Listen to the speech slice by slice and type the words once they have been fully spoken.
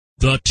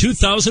The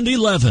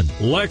 2011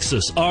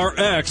 Lexus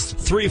RX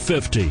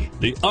 350.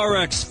 The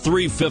RX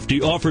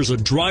 350 offers a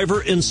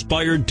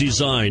driver-inspired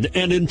design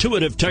and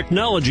intuitive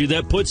technology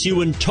that puts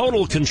you in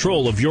total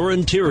control of your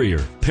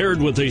interior.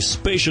 Paired with a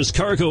spacious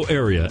cargo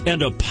area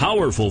and a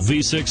powerful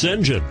V6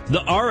 engine, the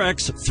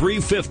RX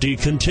 350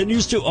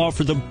 continues to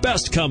offer the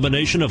best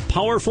combination of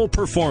powerful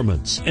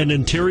performance and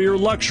interior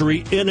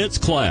luxury in its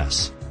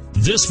class.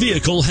 This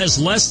vehicle has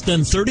less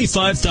than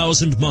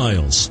 35,000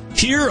 miles.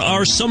 Here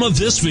are some of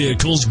this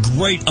vehicle's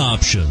great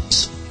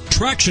options: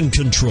 traction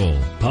control,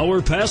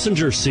 power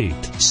passenger seat,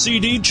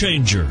 CD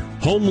changer,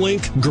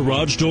 HomeLink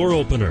garage door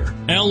opener,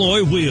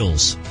 alloy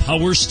wheels,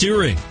 power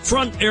steering,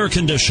 front air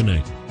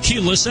conditioning,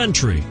 keyless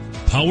entry,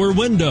 power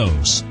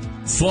windows,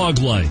 fog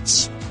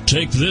lights.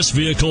 Take this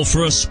vehicle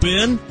for a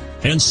spin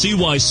and see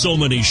why so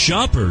many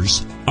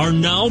shoppers are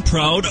now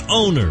proud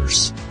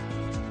owners.